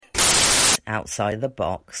Outside the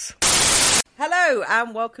Box. Hello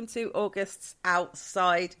and welcome to August's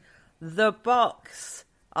Outside the Box.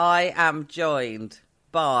 I am joined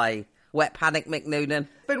by Wet Panic Mick Noonan.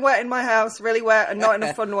 Been wet in my house, really wet and not in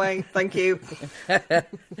a fun way, thank you.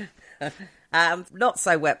 And not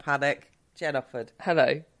so Wet Panic, Jen Offord.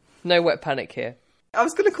 Hello. No Wet Panic here. I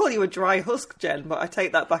was going to call you a dry husk, Jen, but I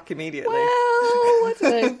take that back immediately. Well, I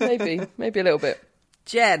don't know, maybe a little bit.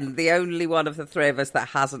 Jen, the only one of the three of us that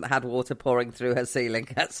hasn't had water pouring through her ceiling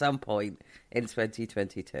at some point in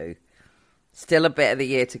 2022. Still a bit of the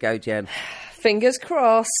year to go, Jen. Fingers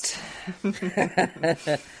crossed.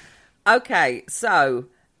 Okay, so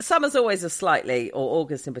summer's always a slightly, or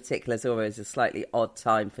August in particular, is always a slightly odd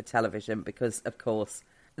time for television because, of course,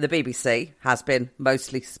 the BBC has been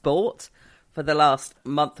mostly sport for the last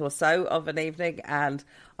month or so of an evening, and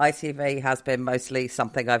ITV has been mostly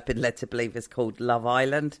something I've been led to believe is called Love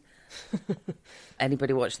Island.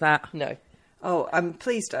 Anybody watch that? No. Oh,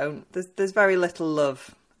 please don't. There's very little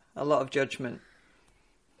love, a lot of judgment.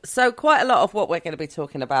 So quite a lot of what we're going to be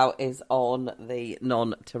talking about is on the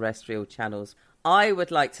non-terrestrial channels. I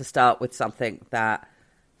would like to start with something that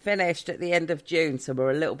finished at the end of June, so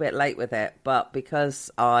we're a little bit late with it, but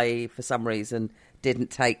because I, for some reason, didn't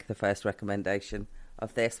take the first recommendation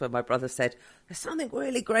of this, when my brother said, there's something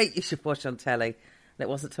really great you should watch on telly, and it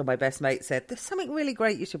wasn't until my best mate said, there's something really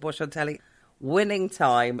great you should watch on telly. Winning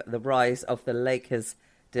Time, The Rise of the Lakers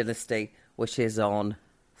Dynasty, which is on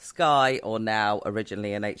Sky, or now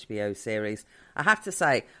originally an HBO series. I have to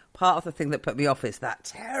say, part of the thing that put me off is that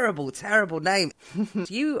terrible, terrible name.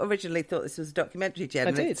 You originally thought this was a documentary, Jen.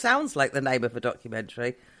 I did. It sounds like the name of a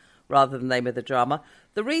documentary rather than the name of the drama.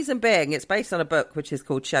 The reason being, it's based on a book which is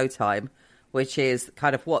called Showtime, which is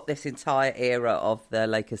kind of what this entire era of the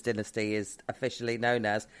Lakers dynasty is officially known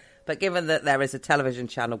as. But given that there is a television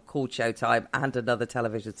channel called Showtime and another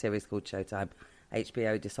television series called Showtime,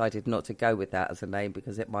 HBO decided not to go with that as a name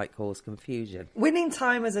because it might cause confusion. Winning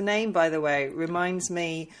Time as a name, by the way, reminds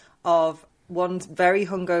me of one very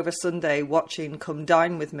hungover Sunday watching Come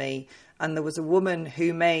Dine With Me, and there was a woman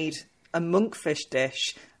who made a monkfish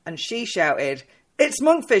dish, and she shouted, "It's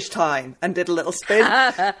monkfish time," and did a little spin,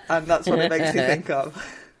 and that's what it makes me think of.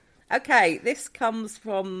 Okay, this comes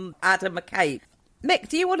from Adam McKay. Mick,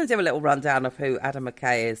 do you want to do a little rundown of who Adam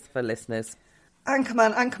McKay is for listeners?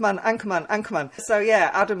 Anchorman. So yeah,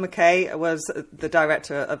 Adam McKay was the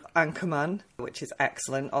director of Anchorman, which is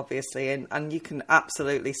excellent, obviously, and you can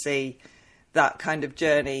absolutely see that kind of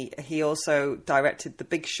journey. He also directed The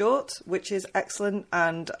Big Short, which is excellent,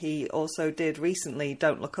 and he also did recently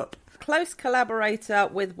Don't Look Up. Close collaborator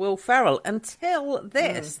with Will Ferrell until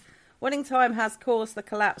this. Winning Time has caused the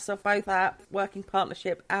collapse of both our working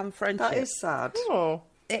partnership and friendship. That is sad. Oh.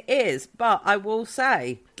 It is, but I will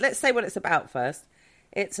say, let's say what it's about first.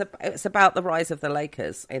 It's about the rise of the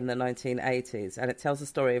Lakers in the 1980s, and it tells the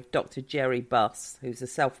story of Dr. Jerry Buss, who's a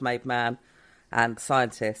self-made man and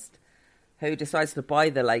scientist, who decides to buy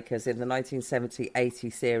the Lakers in the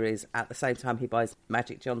 1970-80 series at the same time he buys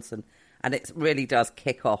Magic Johnson. And it really does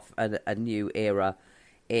kick off a new era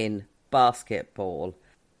in basketball.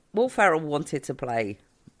 Will Ferrell wanted to play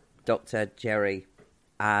Dr. Jerry,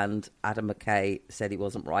 and Adam McKay said he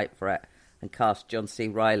wasn't right for it and cast John C.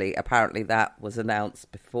 Reilly. Apparently that was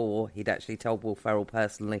announced before he'd actually told Will Ferrell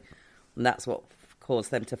personally, and that's what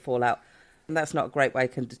caused them to fall out. And that's not a great way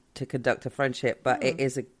to conduct a friendship, but it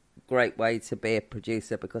is a great way to be a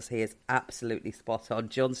producer because he is absolutely spot on.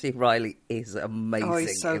 John C. Reilly is amazing. Oh,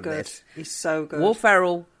 he's so good. This. He's so good. Will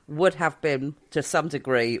Ferrell would have been, to some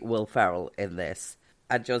degree, Will Ferrell in this.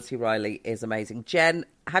 And John C. Reilly is amazing. Jen,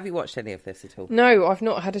 have you watched any of this at all? No, I've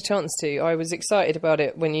not had a chance to. I was excited about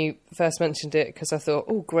it when you first mentioned it because I thought,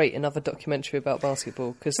 oh, great, another documentary about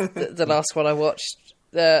basketball, because the last one I watched,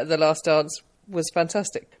 The Last Dance, was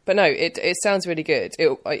fantastic. But no, it sounds really good.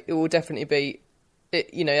 It will definitely be,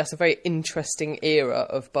 that's a very interesting era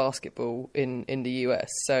of basketball in the US.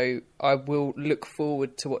 So I will look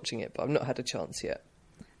forward to watching it, but I've not had a chance yet.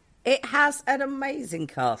 It has an amazing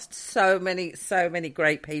cast. So many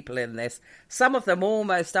great people in this. Some of them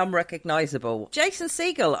almost unrecognisable. Jason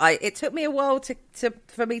Segel. It took me a while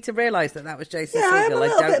for me to realise that was Jason Segel. I'm a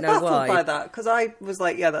little bit know baffled why. by that, because I was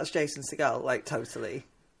like, yeah, that's Jason Segel, like, totally.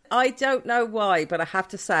 I don't know why, but I have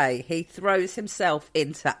to say, he throws himself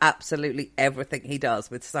into absolutely everything he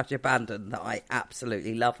does with such abandon that I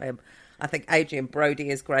absolutely love him. I think Adrian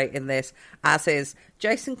Brody is great in this, as is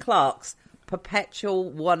Jason Clarke's perpetual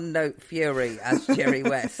one-note fury as Jerry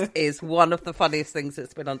West is one of the funniest things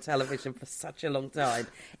that's been on television for such a long time.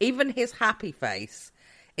 Even his happy face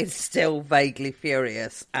is still vaguely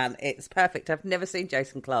furious, and it's perfect. I've never seen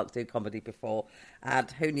Jason Clarke do comedy before, and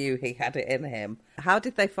who knew he had it in him? How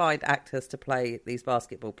did they find actors to play these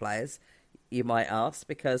basketball players, you might ask?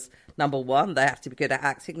 Because number one, they have to be good at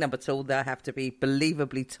acting. Number two, they have to be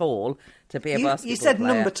believably tall to be a basketball player. You said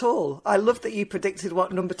number tall. I love that you predicted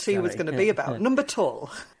what number two was going to be about. Number tall.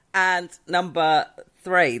 And number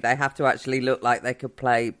three, they have to actually look like they could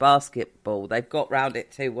play basketball. They've got round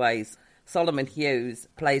it two ways. Solomon Hughes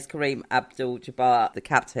plays Kareem Abdul-Jabbar, the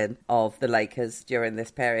captain of the Lakers during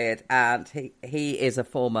this period, and he is a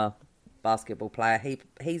former basketball player.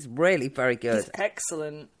 He's really very good. He's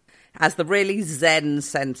excellent. As the really zen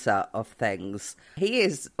centre of things. He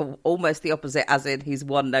is almost the opposite, as in he's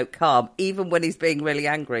one note calm, even when he's being really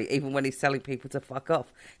angry, even when he's telling people to fuck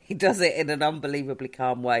off. He does it in an unbelievably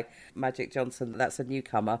calm way. Magic Johnson, that's a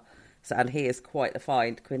newcomer, and he is quite a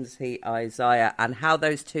find. Quincy Isaiah, and how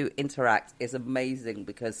those two interact is amazing,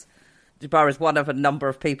 because Jabbar is one of a number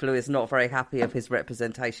of people who is not very happy of his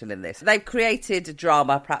representation in this. They've created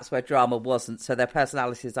drama, perhaps where drama wasn't, so their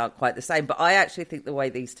personalities aren't quite the same. But I actually think the way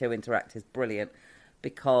these two interact is brilliant,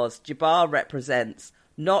 because Jabbar represents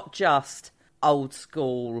not just old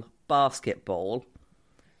school basketball,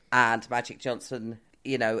 and Magic Johnson,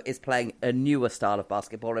 you know, is playing a newer style of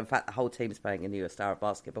basketball. In fact, the whole team is playing a newer style of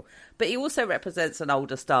basketball. But he also represents an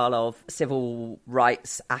older style of civil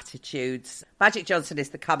rights attitudes. Magic Johnson is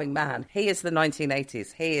the coming man. He is the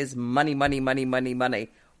 1980s. He is money, money, money, money, money.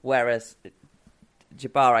 Whereas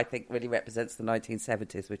Jabbar, I think, really represents the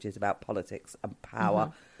 1970s, which is about politics and power.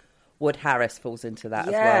 Mm-hmm. Wood Harris falls into that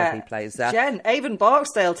as well. He plays that. Avon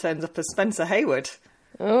Barksdale turns up as Spencer Hayward.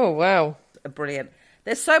 Oh, wow. Brilliant.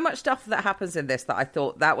 There's so much stuff that happens in this that I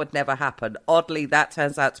thought that would never happen. Oddly, that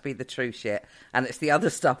turns out to be the true shit. And it's the other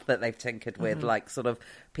stuff that they've tinkered with, like sort of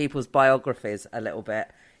people's biographies a little bit.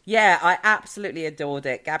 Yeah, I absolutely adored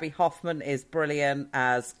it. Gabby Hoffman is brilliant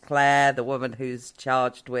as Claire, the woman who's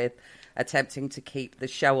charged with attempting to keep the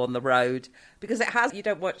show on the road. Because it has, you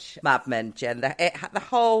don't watch Mad Men, Jen. The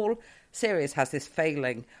whole series has this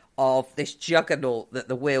feeling of this juggernaut that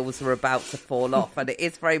the wheels are about to fall off. And it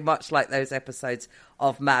is very much like those episodes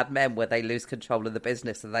of Mad Men where they lose control of the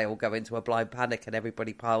business and they all go into a blind panic and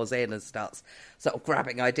everybody piles in and starts sort of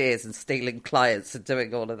grabbing ideas and stealing clients and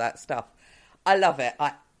doing all of that stuff. I love it.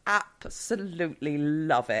 I absolutely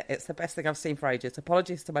love it. It's the best thing I've seen for ages.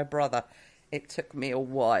 Apologies to my brother. It took me a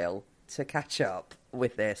while to catch up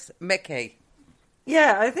with this. Mickey?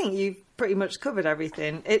 Yeah, I think you've pretty much covered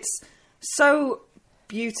everything. It's so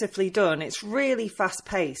beautifully done. It's really fast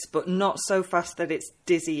paced, but not so fast that it's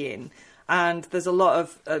dizzying. And there's a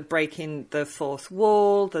lot of breaking the fourth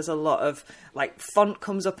wall. There's a lot of, like, font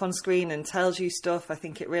comes up on screen and tells you stuff. I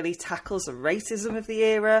think it really tackles the racism of the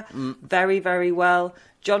era very, very well.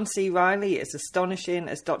 John C. Reilly is astonishing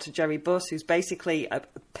as Dr. Jerry Buss, who's basically a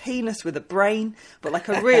penis with a brain, but like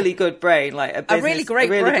a really good brain, like a really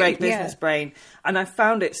great business brain. And I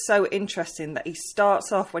found it so interesting that he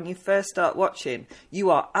starts off, when you first start watching,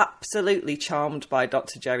 you are absolutely charmed by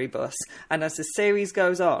Dr. Jerry Buss. And as the series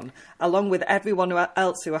goes on, along with everyone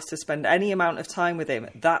else who has to spend any amount of time with him,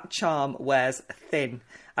 that charm wears thin.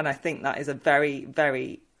 And I think that is a very,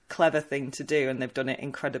 very clever thing to do, and they've done it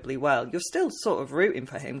incredibly well. You're still sort of rooting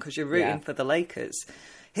for him because you're rooting for the Lakers.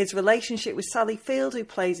 His relationship with Sally Field, who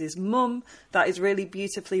plays his mum, that is really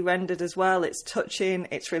beautifully rendered as well. It's touching,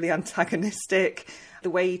 it's really antagonistic. The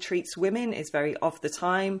way he treats women is very off the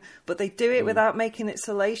time, but they do it without making it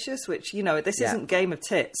salacious, which, you know, this isn't Game of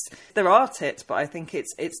Tits. There are tits, but I think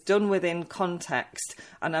it's done within context,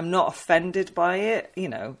 and I'm not offended by it. You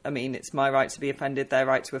know, I mean, it's my right to be offended, their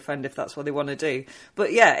right to offend if that's what they want to do.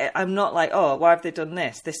 But yeah, I'm not like, oh, why have they done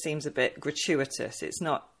this? This seems a bit gratuitous. It's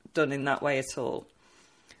not done in that way at all.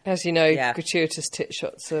 As you know, gratuitous tit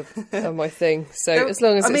shots are my thing. So as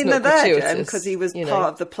long as it's not gratuitous, because he was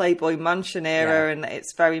part of the Playboy Mansion era, and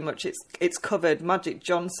it's very much it's covered Magic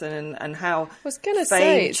Johnson and how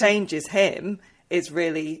fame changes him is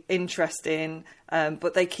really interesting.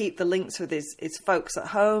 But they keep the links with his folks at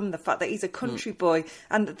home, the fact that he's a country boy,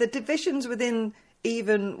 and the divisions within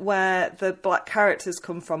even where the black characters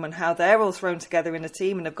come from and how they're all thrown together in a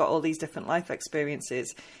team and have got all these different life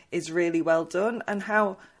experiences is really well done, and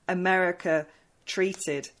how America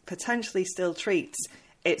potentially still treats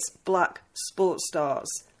its black sports stars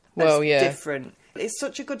as different. It's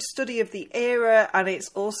such a good study of the era, and it's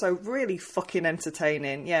also really fucking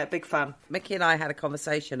entertaining. Yeah, big fan. Mickey and I had a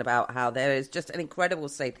conversation about how there is just an incredible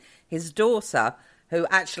scene. His daughter who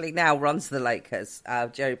actually now runs the Lakers,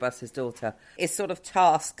 Jerry Buss's daughter, is sort of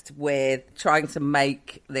tasked with trying to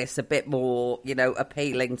make this a bit more,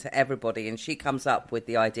 appealing to everybody. And she comes up with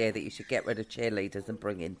the idea that you should get rid of cheerleaders and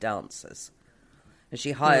bring in dancers. And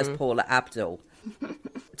she hires Paula Abdul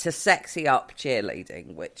to sexy up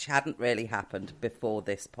cheerleading, which hadn't really happened before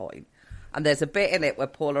this point. And there's a bit in it where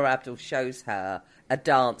Paula Abdul shows her a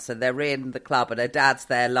dance, and they're in the club, and her dad's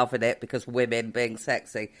there loving it because women being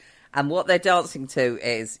sexy. And what they're dancing to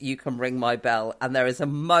is You Can Ring My Bell. And there is a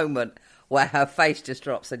moment where her face just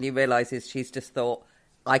drops and you realise she's just thought,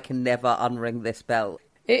 I can never unring this bell.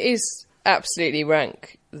 It is absolutely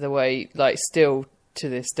rank the way, still to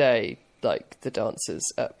this day, the dancers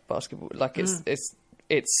at basketball.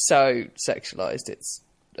 It's so sexualised, it's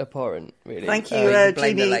abhorrent, really. Thank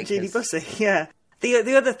you, Jeannie Bussey. Yeah.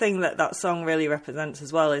 The other thing that song really represents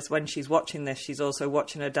as well is when she's watching this, she's also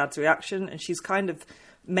watching her dad's reaction, and she's kind of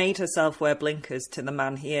made herself wear blinkers to the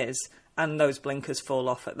man he is, and those blinkers fall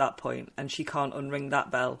off at that point, and she can't unring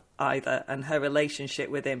that bell either, and her relationship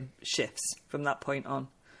with him shifts from that point on.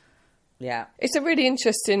 Yeah. It's a really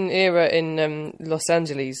interesting era in Los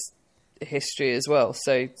Angeles history as well,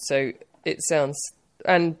 so it sounds,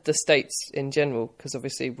 and the States in general, because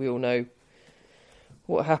obviously we all know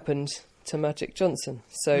what happened to Magic Johnson.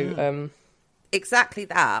 So exactly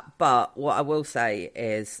that, but what I will say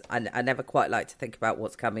is I never quite like to think about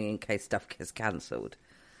what's coming in case stuff gets cancelled,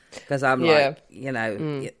 because I'm that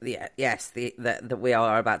we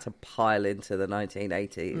are about to pile into the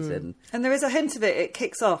 1980s, and there is a hint of it. It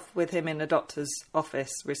kicks off with him in a doctor's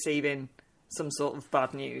office receiving some sort of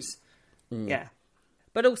bad news. Yeah.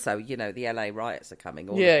 But also, the LA riots are coming.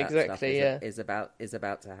 All yeah, of that exactly. Stuff is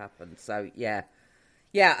about to happen. So yeah,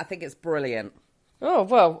 I think it's brilliant. Oh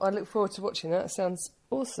well, I look forward to watching that. It sounds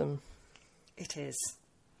awesome. It is.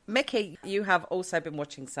 Mickey, you have also been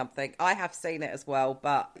watching something. I have seen it as well,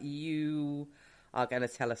 but you are going to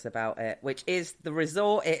tell us about it, which is The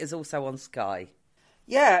Resort. It is also on Sky.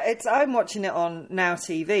 Yeah, I'm watching it on Now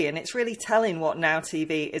TV, and it's really telling what Now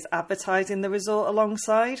TV is advertising The Resort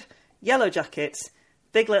alongside. Yellow Jackets,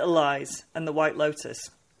 Big Little Lies, and The White Lotus.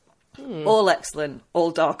 All excellent,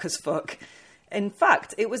 all dark as fuck. In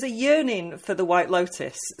fact, it was a yearning for The White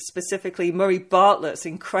Lotus, specifically Murray Bartlett's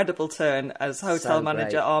incredible turn as hotel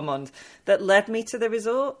manager Armand, that led me to The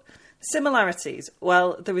Resort. Similarities.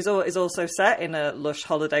 Well, The Resort is also set in a lush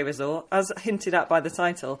holiday resort, as hinted at by the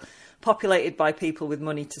title, populated by people with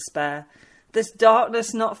money to spare. There's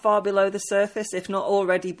darkness not far below the surface, if not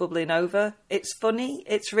already bubbling over. It's funny,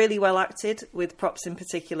 it's really well acted, with props in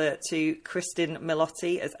particular to Kristin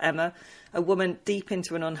Milotti as Emma, a woman deep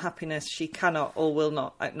into an unhappiness she cannot or will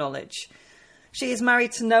not acknowledge. She is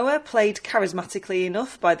married to Noah, played charismatically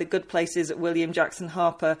enough by the Good Place's William Jackson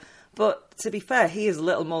Harper, but to be fair, he is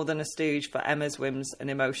little more than a stooge for Emma's whims and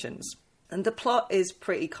emotions. And the plot is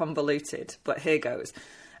pretty convoluted, but here goes.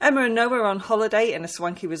 Emma and Noah are on holiday in a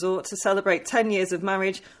swanky resort to celebrate 10 years of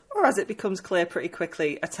marriage, or as it becomes clear pretty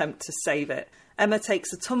quickly, attempt to save it. Emma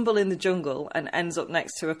takes a tumble in the jungle and ends up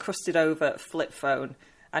next to a crusted over flip phone,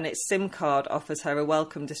 and its SIM card offers her a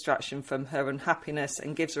welcome distraction from her unhappiness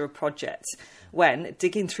and gives her a project. When,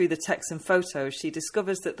 digging through the texts and photos, she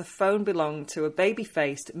discovers that the phone belonged to a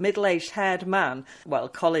baby-faced, middle-aged haired man, well,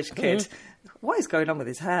 college kid. What is going on with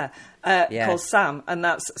his hair? Called Sam, and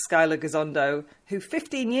that's Skylar Gazondo, who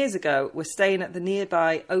 15 years ago was staying at the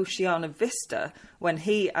nearby Oceana Vista when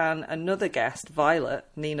he and another guest, Violet,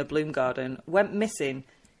 Nina Bloomgarden, went missing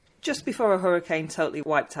just before a hurricane totally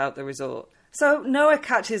wiped out the resort. So Noah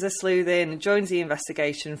catches a sleuth in and joins the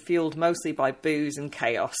investigation, fueled mostly by booze and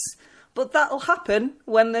chaos. But that'll happen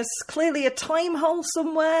when there's clearly a time hole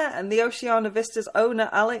somewhere, and the Oceana Vista's owner,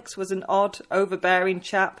 Alex, was an odd, overbearing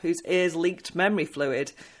chap whose ears leaked memory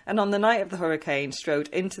fluid, and on the night of the hurricane strode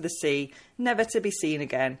into the sea, never to be seen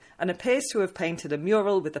again, and appears to have painted a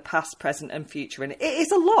mural with the past, present and future in it. It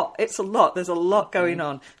is a lot. It's a lot. There's a lot going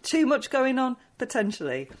on. Too much going on,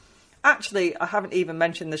 potentially. Actually, I haven't even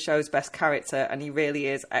mentioned the show's best character, and he really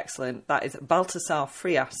is excellent. That is Baltasar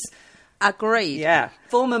Frias. Agreed. Yeah.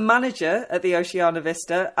 Former manager at the Oceana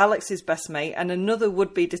Vista, Alex's best mate, and another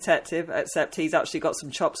would-be detective, except he's actually got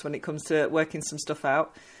some chops when it comes to working some stuff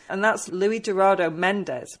out. And that's Luis Gerardo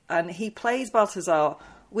Mendez. And he plays Baltasar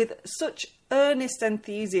with such earnest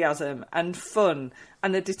enthusiasm and fun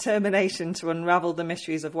and a determination to unravel the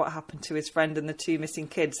mysteries of what happened to his friend and the two missing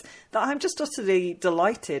kids that I'm just utterly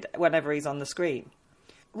delighted whenever he's on the screen.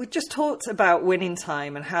 We just talked about Winning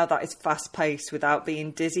Time and how that is fast-paced without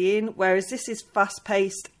being dizzying, whereas this is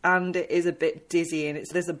fast-paced and it is a bit dizzying.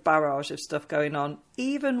 There's a barrage of stuff going on,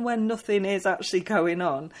 even when nothing is actually going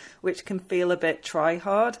on, which can feel a bit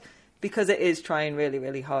try-hard. because it is trying really,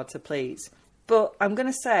 really hard to please. But I'm going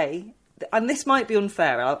to say, and this might be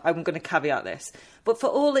unfair, I'm going to caveat this, but for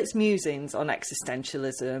all its musings on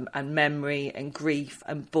existentialism and memory and grief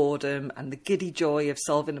and boredom and the giddy joy of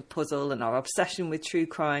solving a puzzle and our obsession with true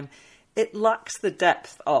crime, it lacks the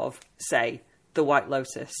depth of, say, The White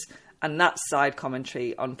Lotus, and that side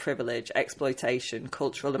commentary on privilege, exploitation,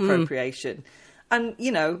 cultural appropriation. And,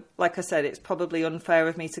 you know, like I said, it's probably unfair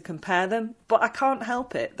of me to compare them, but I can't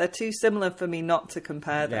help it. They're too similar for me not to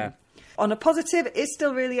compare them. On a positive, it's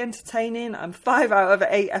still really entertaining. I'm 5 out of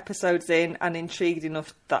 8 episodes in and intrigued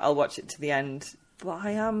enough that I'll watch it to the end. But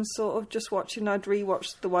I am sort of just watching, I'd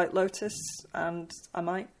rewatch The White Lotus, and I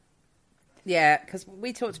might. Yeah, because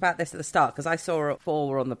we talked about this at the start, because I saw it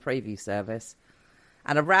 4 on the preview service.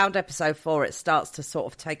 And around episode 4, it starts to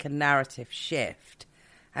sort of take a narrative shift.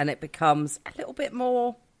 And it becomes a little bit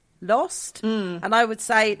more lost. And I would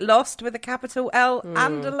say lost with a capital L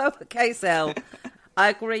and a lowercase l. I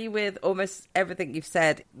agree with almost everything you've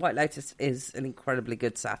said. White Lotus is an incredibly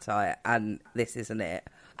good satire, and this isn't it.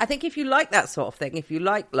 I think if you like that sort of thing, if you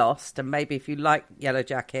like Lost, and maybe if you like Yellow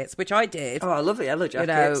Jackets, which I did. Oh, I love the Yellow Jackets. You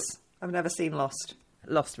know, I've never seen Lost.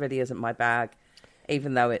 Lost really isn't my bag,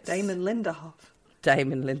 even though it's... Damon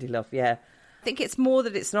Lindelof, yeah. I think it's more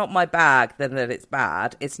that it's not my bag than that it's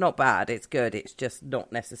bad. It's not bad, it's good. It's just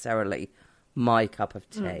not necessarily my cup of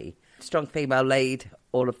tea. Strong female lead,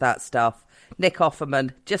 all of that stuff. Nick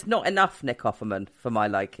Offerman, just not enough Nick Offerman for my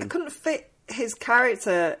liking. I couldn't fit his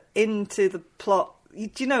character into the plot. Do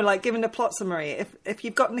you know, like giving a plot summary, if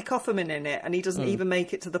you've got Nick Offerman in it and he doesn't even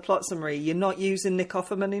make it to the plot summary, you're not using Nick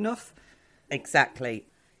Offerman enough. Exactly.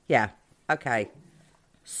 Yeah. Okay.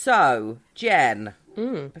 So, Jen,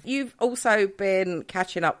 you've also been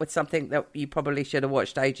catching up with something that you probably should have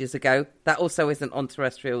watched ages ago. That also isn't on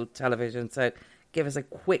terrestrial television, so give us a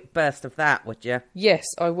quick burst of that, would you? Yes,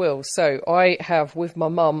 I will. So I have, with my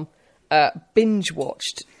mum,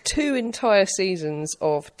 binge-watched 2 entire seasons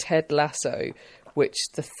of Ted Lasso, which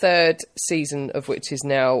the 3rd season of which is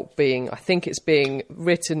now I think it's being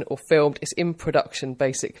written or filmed. It's in production,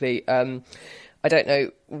 basically. I don't know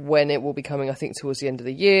when it will be coming, I think towards the end of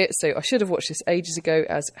the year. So I should have watched this ages ago,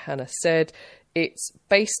 as Hannah said. It's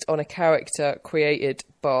based on a character created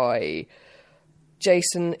by...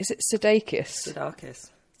 Jason, is it Sudeikis?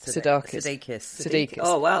 Sudeikis.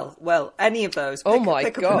 Oh, well, any of those. Oh my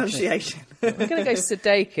pick a gosh. pronunciation. I'm going to go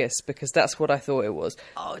Sudeikis because that's what I thought it was.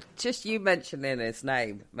 Oh, just you mentioning his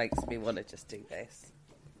name makes me want to just do this.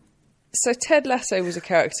 So Ted Lasso was a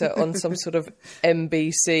character on some sort of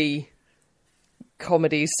NBC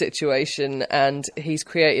comedy situation, and he's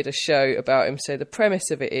created a show about him. So the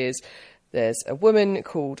premise of it is... there's a woman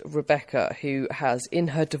called Rebecca who has, in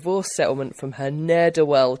her divorce settlement from her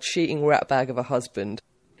ne'er-do-well cheating ratbag of a husband,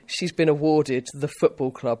 she's been awarded the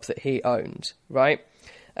football club that he owned, right?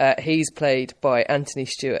 He's played by Anthony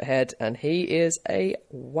Stewart Head, and he is a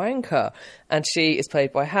wanker. And she is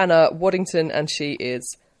played by Hannah Waddington, and she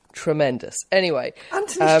is tremendous. Anyway.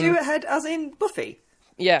 Anthony Stewart Head as in Buffy?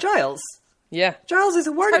 Yeah. Giles? Yeah. Giles is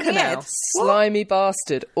a wanker now. Slimy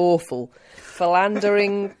bastard. Awful.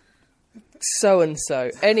 Philandering... so-and-so.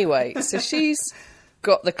 Anyway, so she's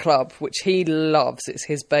got the club, which he loves. It's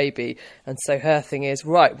his baby. And so her thing is,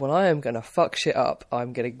 right, well, I am going to fuck shit up.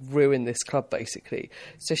 I'm going to ruin this club, basically.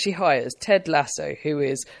 So she hires Ted Lasso, who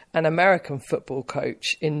is an American football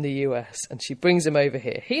coach in the US, and she brings him over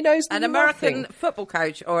here. He knows an nothing. American football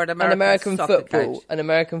coach or an American football coach? An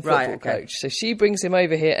American football coach. So she brings him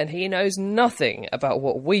over here, and he knows nothing about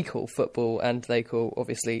what we call football, and they call,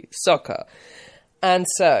 obviously, soccer. And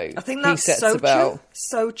so I think that's he sets about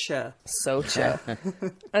Socha.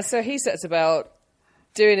 And so he sets about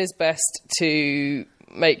doing his best to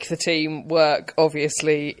make the team work.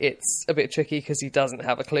 Obviously, it's a bit tricky because he doesn't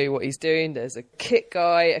have a clue what he's doing. There's a kit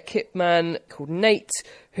guy, a kit man called Nate,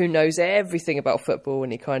 who knows everything about football,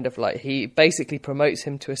 and he basically promotes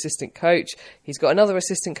him to assistant coach. He's got another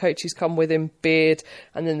assistant coach who's come with him, Beard,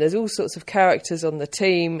 and then there's all sorts of characters on the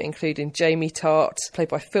team, including Jamie Tart, played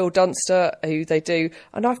by Phil Dunster, who they do.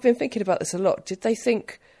 And I've been thinking about this a lot. Did they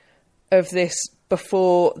think of this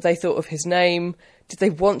before they thought of his name? Did they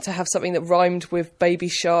want to have something that rhymed with Baby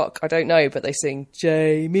Shark? I don't know, but they sing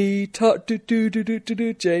Jamie Tart, do do do do do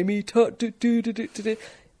do, Jamie Tart, do do do do do.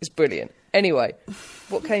 It's brilliant. Anyway,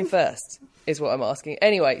 what came first is what I'm asking.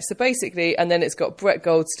 Anyway, so basically, and then it's got Brett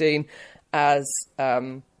Goldstein as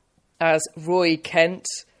Roy Kent.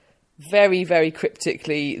 Very, very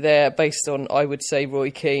cryptically, they're based on, I would say,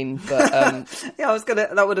 Roy Keane, but yeah,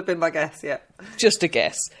 that would have been my guess. Yeah, just a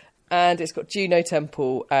guess. And it's got Juno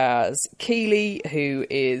Temple as Keely, who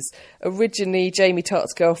is originally Jamie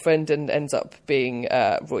Tartt's girlfriend and ends up being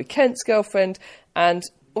Roy Kent's girlfriend, and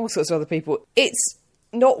all sorts of other people. It's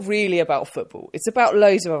not really about football. It's about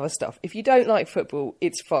loads of other stuff. If you don't like football,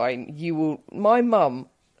 it's fine. You will. My mum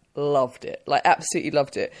loved it, like absolutely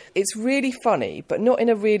loved it. It's really funny, but not in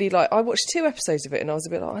a really like. I watched 2 episodes of it and I was a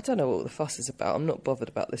bit like, I don't know what all the fuss is about. I'm not bothered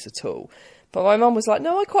about this at all. But my mum was like,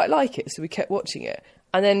 no, I quite like it, so we kept watching it,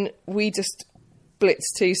 and then we just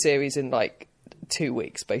blitzed 2 series in like 2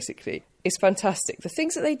 weeks, basically. It's fantastic. The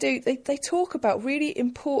things that they do, they talk about really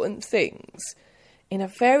important things in a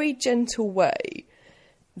very gentle way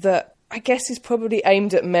that I guess is probably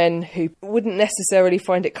aimed at men who wouldn't necessarily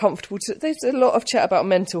find it comfortable to. There's a lot of chat about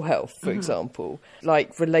mental health, for example,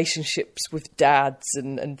 like relationships with dads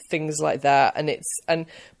and things like that.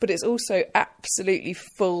 But it's also absolutely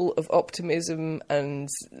full of optimism and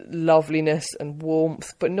loveliness and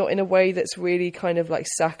warmth, but not in a way that's really kind of like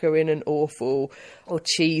saccharine and awful or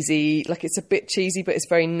cheesy. Like, it's a bit cheesy, but it's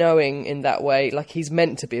very knowing in that way. Like, he's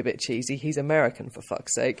meant to be a bit cheesy. He's American, for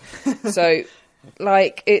fuck's sake. So...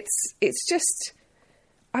 like, it's just,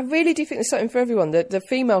 I really do think there's something for everyone. The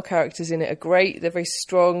female characters in it are great. They're very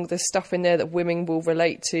strong. There's stuff in there that women will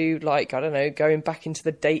relate to, like, I don't know, going back into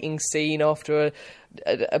the dating scene after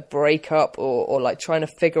a breakup, or like trying to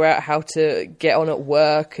figure out how to get on at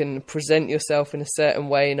work and present yourself in a certain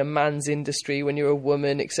way in a man's industry when you're a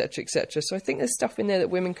woman, etc., etc. So I think there's stuff in there that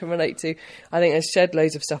women can relate to. I think there's shed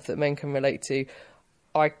loads of stuff that men can relate to.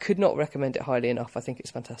 I could not recommend it highly enough. I think it's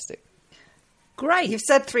fantastic. Great. You've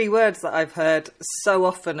said 3 words that I've heard so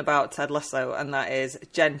often about Ted Lasso, and that is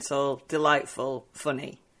gentle, delightful,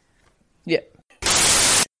 funny. Yeah.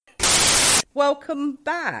 Welcome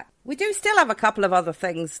back. We do still have a couple of other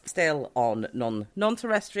things still on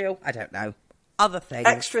non-terrestrial, I don't know, other things.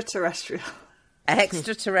 Extraterrestrial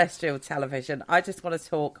television. I just want to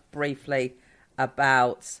talk briefly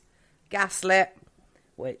about Gaslit,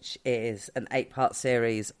 which is an 8-part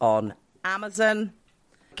series on Amazon.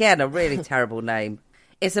 Again, a really terrible name.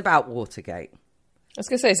 It's about Watergate. I was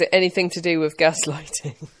going to say, is it anything to do with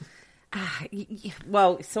gaslighting?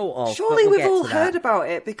 Well, sort of. Surely we've all heard about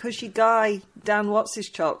it because your guy, Dan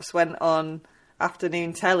What's-His-Chops, went on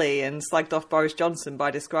afternoon telly and slagged off Boris Johnson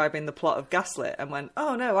by describing the plot of Gaslit and went,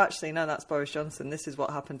 oh, no, actually, no, that's Boris Johnson. This is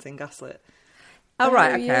what happens in Gaslit. Oh,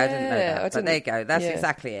 right, okay, yeah. I didn't know that. But there you go. That's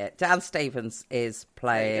exactly it. Dan Stevens is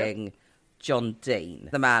playing John Dean,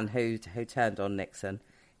 the man who turned on Nixon.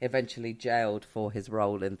 Eventually jailed for his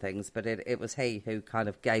role in things, but it was he who kind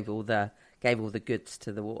of gave all the goods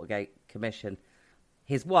to the Watergate Commission.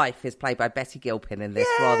 His wife is played by Betty Gilpin in this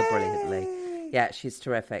rather brilliantly. Yeah, she's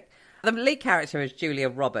terrific. The lead character is Julia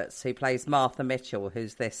Roberts, who plays Martha Mitchell,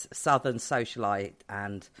 who's this Southern socialite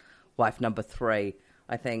and wife number 3,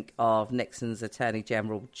 I think, of Nixon's Attorney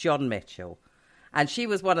General, John Mitchell. And she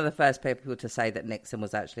was one of the first people to say that Nixon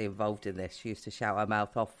was actually involved in this. She used to shout her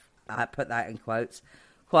mouth off, I put that in quotes,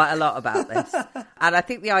 quite a lot about this. And I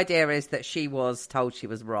think the idea is that she was told she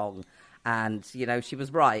was wrong and, you know, she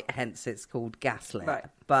was right, hence it's called Gaslit. Right.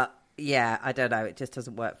 But, yeah, I don't know, it just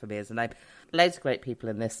doesn't work for me as a name. Loads of great people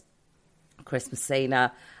in this. Chris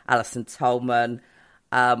Messina, Alison Tolman.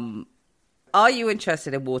 Are you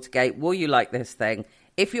interested in Watergate? Will you like this thing?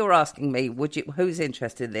 If you're asking me, who's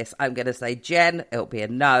interested in this? I'm going to say Jen, it'll be a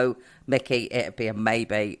no. Mickey, it'll be a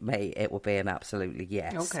maybe. Me, it will be an absolutely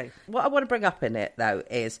yes. Okay. What I want to bring up in it, though,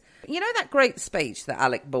 is, you know that great speech that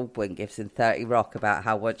Alec Baldwin gives in 30 Rock about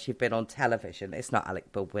how once you've been on television, it's not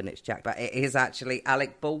Alec Baldwin, it's Jack, but it is actually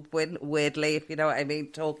Alec Baldwin, weirdly, if you know what I mean,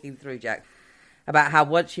 talking through Jack, about how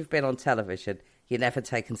once you've been on television, you're never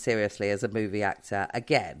taken seriously as a movie actor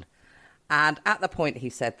again. And at the point he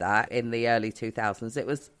said that, in the early 2000s, it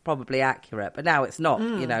was probably accurate. But now it's not,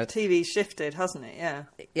 you know. TV's shifted, hasn't it? Yeah.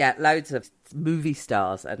 Yeah, loads of movie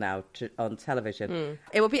stars are now on television.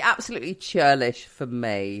 It would be absolutely churlish for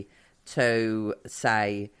me to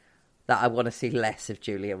say that I want to see less of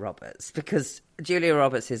Julia Roberts. Because Julia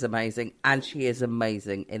Roberts is amazing, and she is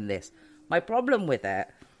amazing in this. My problem with it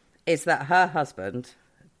is that her husband,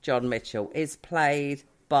 John Mitchell, is played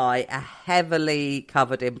by a heavily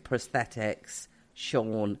covered in prosthetics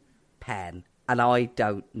Sean Penn, and I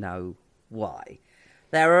don't know why.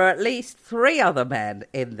 There are at least 3 other men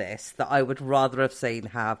in this that I would rather have seen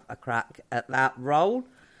have a crack at that role.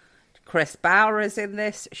 Chris Bauer is in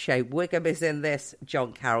this, Shea Wiggum is in this,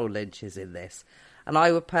 John Carroll Lynch is in this, and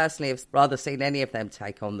I would personally have rather seen any of them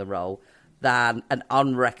take on the role than an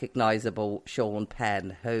unrecognisable Sean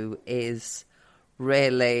Penn, who is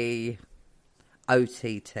really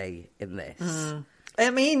OTT in this. I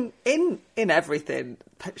mean, in everything,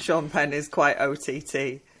 Sean Penn is quite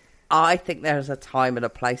OTT. I think there's a time and a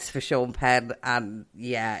place for Sean Penn, and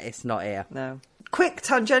yeah, it's not here. No. Quick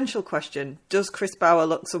tangential question. Does Chris Bauer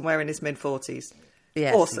look somewhere in his mid-40s?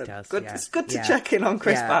 Yes, awesome. he does. Good. Yeah. It's good to check in on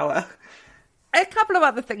Chris Bauer. A couple of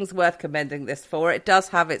other things worth commending this for. It does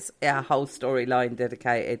have its whole storyline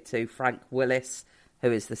dedicated to Frank Willis,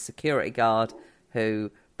 who is the security guard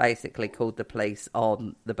who basically called the police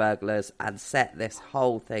on the burglars and set this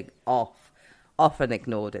whole thing off, often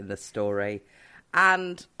ignored in the story,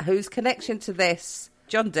 and whose connection to this,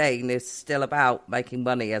 John Dean, is still about making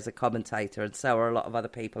money as a commentator, and so are a lot of other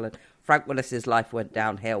people. And Frank Willis's life went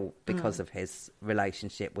downhill because of his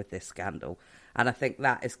relationship with this scandal. And I think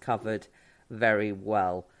that is covered very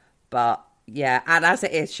well. But yeah, and as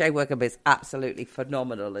it is, Shea Whigham is absolutely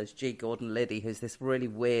phenomenal as G. Gordon Liddy, who's this really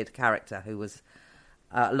weird character who was...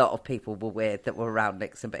 a lot of people were weird that were around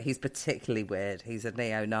Nixon, but he's particularly weird. He's a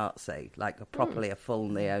neo-Nazi, like a full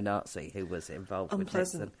neo-Nazi who was involved with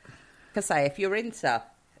Nixon. Like I say, if you're into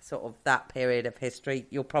sort of that period of history,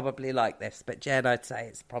 you'll probably like this. But Jen, I'd say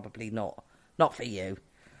it's probably not for you,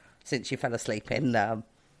 since you fell asleep in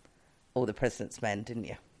All the President's Men, didn't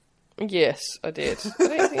you? Yes, I did. I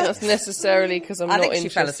don't think that's necessarily because I'm not interested in... I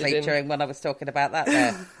think she fell asleep during when I was talking about that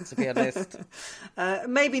there, to be honest.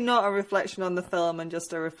 Maybe not a reflection on the film and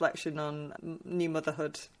just a reflection on new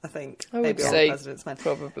motherhood, I think. I would maybe say President's Men.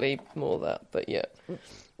 probably more that, but yeah.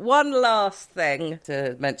 One last thing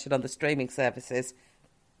to mention on the streaming services.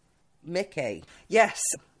 Mickey. Yes.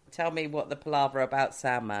 Tell me what the palaver about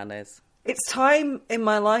Sandman is. It's time in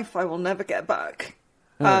my life I will never get back.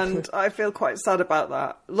 And I feel quite sad about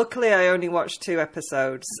that. Luckily, I only watched 2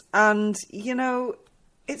 episodes. And, you know,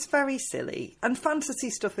 it's very silly. And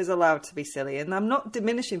fantasy stuff is allowed to be silly. And I'm not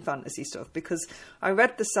diminishing fantasy stuff because I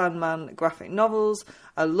read the Sandman graphic novels.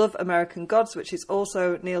 I love American Gods, which is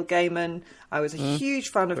also Neil Gaiman. I was a huge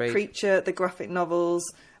fan of Preacher, the graphic novels.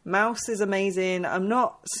 Mouse is amazing. I'm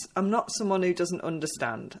not someone who doesn't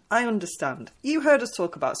understand. I understand. You heard us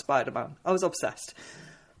talk about Spider-Man. I was obsessed.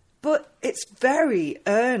 But it's very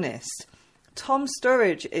earnest. Tom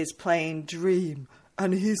Sturridge is playing Dream,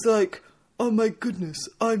 and he's like, oh my goodness,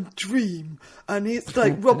 I'm Dream. And it's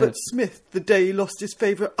like Robert Smith the day he lost his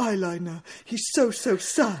favourite eyeliner. He's so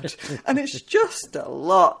sad. And it's just a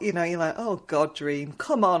lot. You know, you're like, oh God, Dream,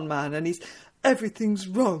 come on, man. And everything's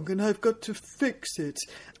wrong, and I've got to fix it.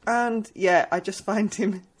 And yeah, I just find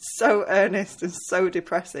him so earnest and so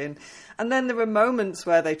depressing. And then there are moments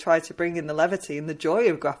where they try to bring in the levity and the joy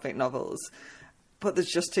of graphic novels, but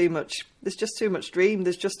there's just too much. There's just too much Dream.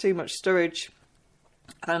 There's just too much Sturridge,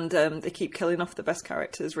 and they keep killing off the best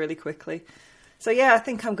characters really quickly. So yeah, I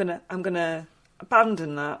think I'm gonna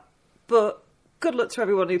abandon that. But good luck to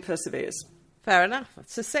everyone who perseveres. Fair enough.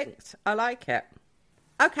 Succinct. I like it.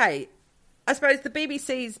 Okay. I suppose the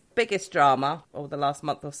BBC's biggest drama, or the last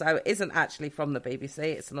month or so, isn't actually from the BBC.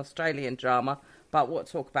 It's an Australian drama, but we'll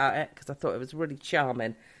talk about it because I thought it was really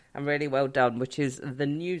charming and really well done, which is The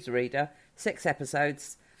Newsreader. 6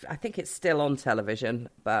 episodes. I think it's still on television,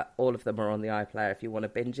 but all of them are on the iPlayer if you want to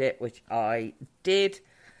binge it, which I did.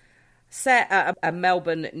 Set at a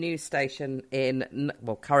Melbourne news station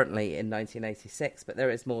currently in 1986, but there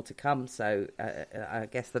is more to come. So I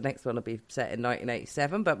guess the next one will be set in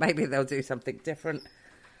 1987, but maybe they'll do something different.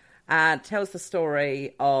 And tells the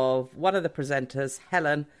story of one of the presenters,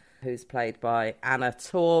 Helen, who's played by Anna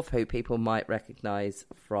Torv, who people might recognise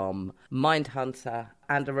from Mindhunter,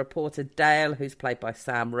 and a reporter, Dale, who's played by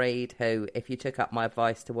Sam Reid, who, if you took up my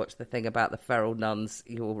advice to watch the thing about the feral nuns,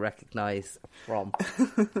 you will recognise from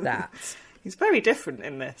that. He's very different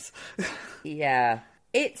in this. Yeah.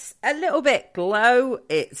 It's a little bit Glow.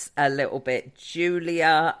 It's a little bit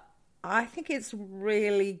Julia. I think it's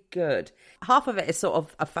really good. Half of it is sort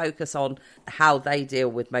of a focus on how they deal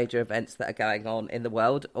with major events that are going on in the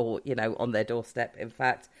world, or, you know, on their doorstep, in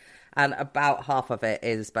fact. And about half of it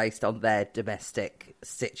is based on their domestic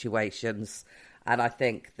situations. And I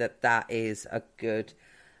think that is a good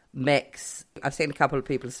mix. I've seen a couple of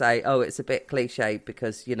people say, oh, it's a bit cliche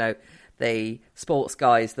because, you know, the sports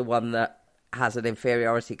guy is the one that has an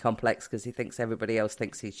inferiority complex because he thinks everybody else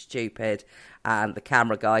thinks he's stupid, and the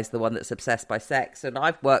camera guy's the one that's obsessed by sex. And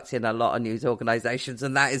I've worked in a lot of news organisations,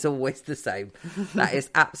 and that is always the same. That is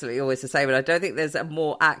absolutely always the same. And I don't think there's a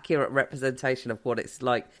more accurate representation of what it's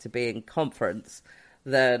like to be in conference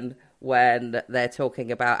than when they're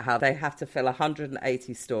talking about how they have to fill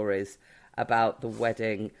 180 stories about the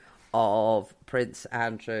wedding of Prince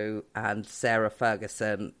Andrew and Sarah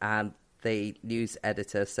Ferguson, and the news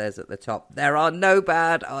editor says at the top, there are no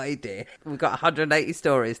bad ideas. We've got 180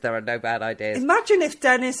 stories, there are no bad ideas. Imagine if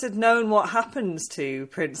Dennis had known what happens to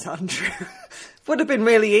Prince Andrew. Would have been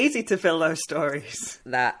really easy to fill those stories.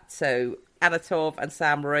 That so Anna Torv and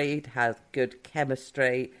Sam Reed have good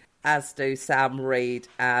chemistry, as do Sam Reed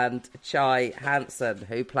and Chai Hansen,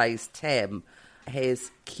 who plays Tim,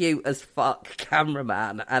 his cute as fuck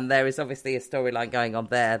cameraman. And there is obviously a storyline going on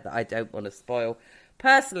there that I don't want to spoil.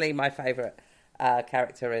 Personally, my favourite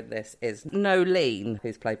character in this is Nolene,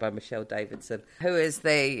 who's played by Michelle Davidson, who is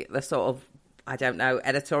the sort of, I don't know,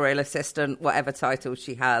 editorial assistant, whatever title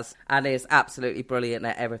she has, and is absolutely brilliant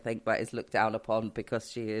at everything, but is looked down upon because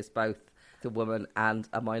she is both a woman and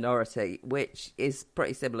a minority, which is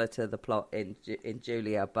pretty similar to the plot in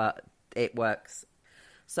Julia, but it works.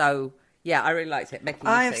 So, yeah, I really liked it. Mickey,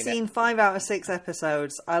 I have seen 5 out of 6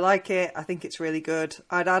 episodes. I like it. I think it's really good.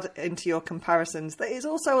 I'd add into your comparisons that it's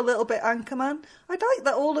also a little bit Anchorman. I like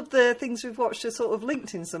that all of the things we've watched are sort of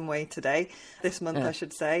linked in some way today, this month, I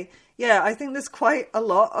should say. Yeah, I think there's quite a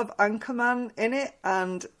lot of Anchorman in it,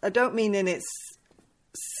 and I don't mean in its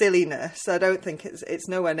silliness. I don't think it's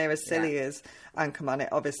nowhere near as silly as Anchorman. It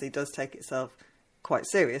obviously does take itself quite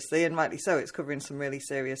seriously, and rightly so. It's covering some really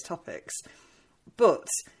serious topics. But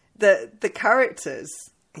the characters,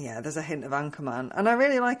 there's a hint of Anchorman, and I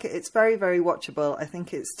really like it. It's very, very watchable. I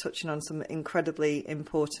think it's touching on some incredibly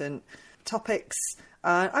important topics.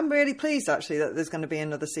 I'm really pleased, actually, that there's going to be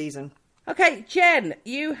another season. Okay, Jen,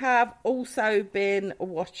 you have also been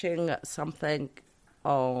watching something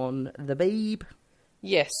on The Beeb.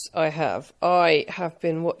 Yes, I have. I have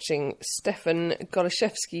been watching Stefan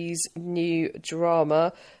Goloszewski's new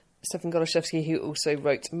drama. Stefan Goloszewski, who also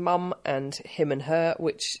wrote Mum and Him and Her,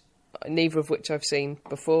 neither of which I've seen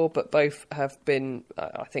before, but both have been,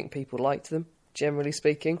 I think people liked them, generally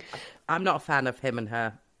speaking. I'm not a fan of Him and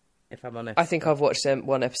Her, if I'm honest. I think I've watched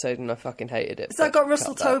one episode and I fucking hated it. Has that got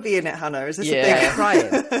Russell Tovey in it, Hannah? Is this a big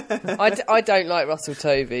crying? I don't like Russell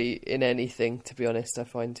Tovey in anything, to be honest. I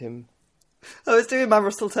find him... I was doing my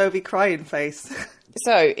Russell Tovey crying face.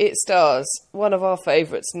 So, it stars one of our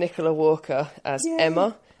favourites, Nicola Walker, as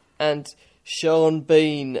Emma, and Sean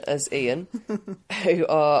Bean as Ian, who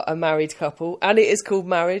are a married couple. And it is called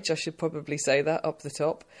Marriage, I should probably say that up the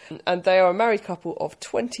top. And they are a married couple of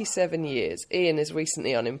 27 years. Ian is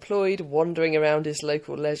recently unemployed, wandering around his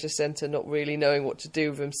local leisure centre, not really knowing what to do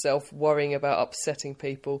with himself, worrying about upsetting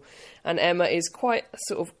people. And Emma is quite a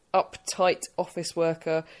sort of uptight office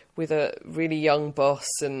worker with a really young boss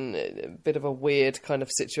and a bit of a weird kind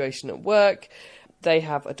of situation at work. They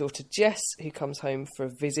have a daughter, Jess, who comes home for a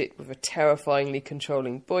visit with a terrifyingly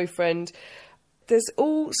controlling boyfriend. There's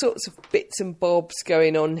all sorts of bits and bobs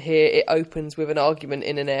going on here. It opens with an argument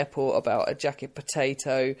in an airport about a jacket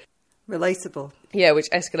potato. Relatable. Yeah, which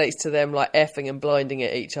escalates to them like effing and blinding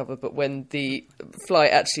at each other. But when the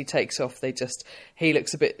flight actually takes off, he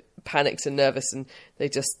looks a bit panicked and nervous, and they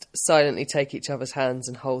just silently take each other's hands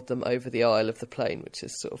and hold them over the aisle of the plane, which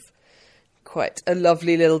is sort of quite a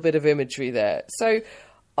lovely little bit of imagery there. So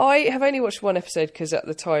I have only watched one episode because at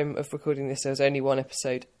the time of recording this, there was only one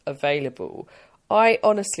episode available. I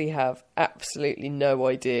honestly have absolutely no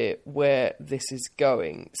idea where this is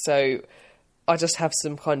going. So I just have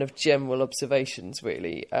some kind of general observations,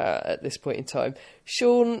 really, at this point in time.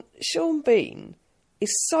 Sean Bean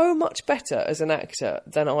is so much better as an actor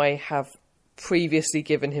than I have previously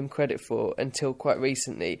given him credit for until quite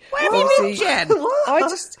recently. Where have you been, Jen?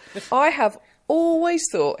 I have always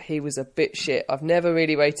thought he was a bit shit. I've never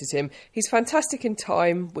really rated him. He's fantastic in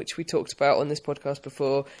Time, which we talked about on this podcast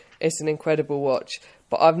before. It's an incredible watch,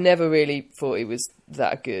 but I've never really thought he was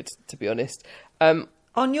that good, to be honest.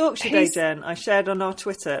 On Yorkshire Day, Jen, I shared on our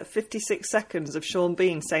Twitter 56 seconds of Sean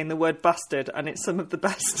Bean saying the word bastard, and it's some of the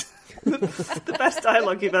best the best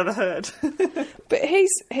dialogue you've ever heard. But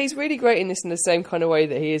he's really great in this in the same kind of way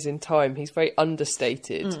that he is in Time. He's very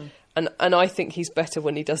understated. And I think he's better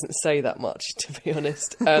when he doesn't say that much, to be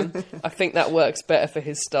honest. I think that works better for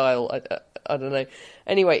his style. I don't know.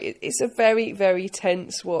 Anyway, it's a very, very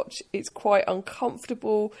tense watch. It's quite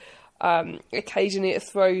uncomfortable. Occasionally it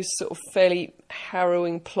throws sort of fairly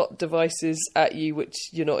harrowing plot devices at you, which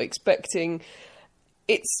you're not expecting.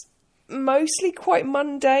 It's mostly quite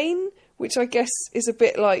mundane, which I guess is a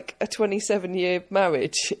bit like a 27-year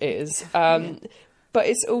marriage is. But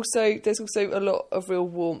there's also a lot of real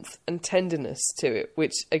warmth and tenderness to it,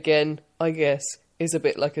 which, again, I guess, is a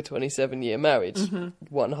bit like a 27-year marriage,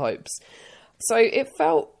 one hopes. So it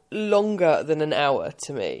felt longer than an hour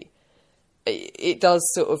to me. It does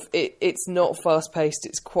sort of... It's not fast-paced.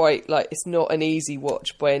 It's quite, it's not an easy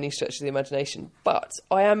watch by any stretch of the imagination. But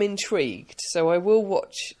I am intrigued, so I will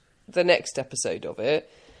watch the next episode of it.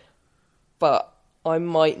 But I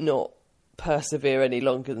might not persevere any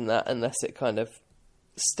longer than that unless it kind of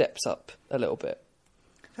steps up a little bit.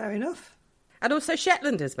 Fair enough. And also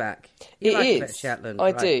Shetland is back. It like is. A bit of Shetland,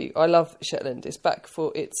 I right? do. I love Shetland. It's back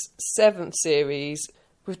for its 7th series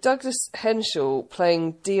with Douglas Henshall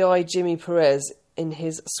playing D.I. Jimmy Perez in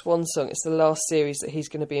his swan song. It's the last series that he's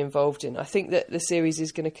going to be involved in. I think that the series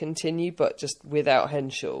is going to continue, but just without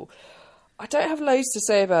Henshall. I don't have loads to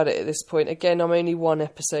say about it at this point. Again, I'm only 1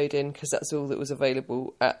 episode in because that's all that was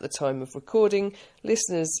available at the time of recording.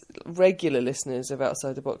 Regular listeners of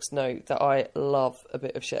Outside the Box know that I love a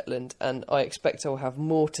bit of Shetland, and I expect I'll have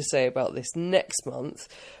more to say about this next month.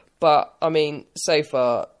 But, I mean, so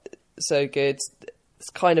far, so good. It's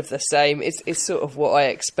kind of the same. It's sort of what I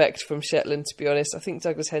expect from Shetland, to be honest. I think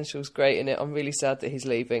Douglas Henshall's great in it. I'm really sad that he's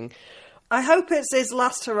leaving. I hope it's his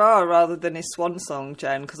last hurrah rather than his swan song,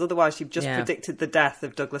 Jen, because otherwise you've just predicted the death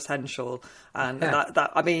of Douglas Henshall. And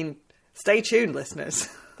I mean, stay tuned, listeners.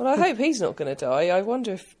 Well, I hope he's not going to die. I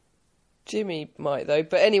wonder if Jimmy might, though.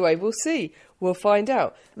 But anyway, we'll see. We'll find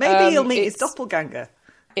out. Maybe he'll meet his doppelganger.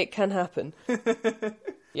 It can happen.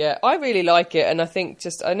 Yeah, I really like it, and I think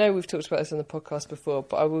I know we've talked about this on the podcast before,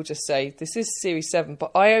 but I will just say this is series 7,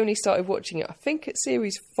 but I only started watching it, I think, at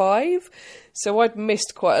series 5, so I'd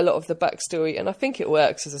missed quite a lot of the backstory, and I think it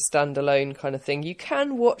works as a standalone kind of thing. You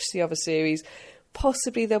can watch the other series.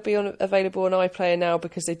 Possibly they'll be available on iPlayer now,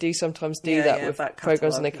 because they do sometimes do that with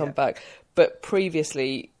programmes when they come back. But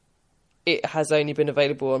previously, it has only been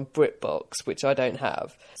available on BritBox, which I don't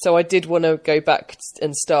have. So I did want to go back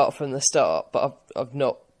and start from the start, but I've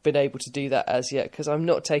not been able to do that as yet, because I'm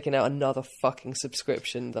not taking out another fucking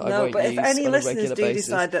subscription that I won't use on a regular basis. No, but if any listeners do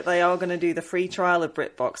decide that they are going to do the free trial of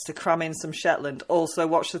BritBox to cram in some Shetland, also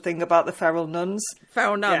watch the thing about the feral nuns.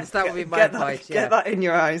 Feral nuns, that would be my advice. Get that in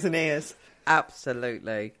your eyes and ears.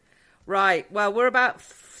 Absolutely. Right, well, we're about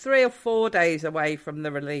 3 or 4 days away from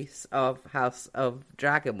the release of House of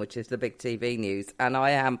Dragon, which is the big TV news, and I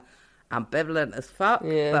am ambivalent as fuck,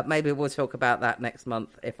 but maybe we'll talk about that next month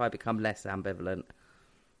if I become less ambivalent.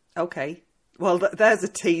 Okay. Well, there's a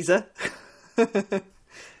teaser.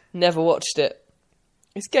 Never watched it.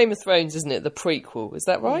 It's Game of Thrones, isn't it? The prequel. Is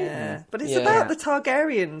that right? Yeah. But it's about the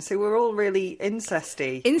Targaryens, who were all really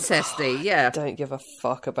incesty. Incesty, yeah. I don't give a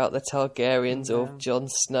fuck about the Targaryens or Jon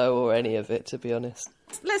Snow or any of it, to be honest.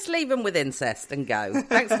 Let's leave them with incest and go.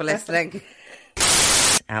 Thanks for listening.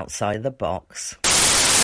 Outside the Box.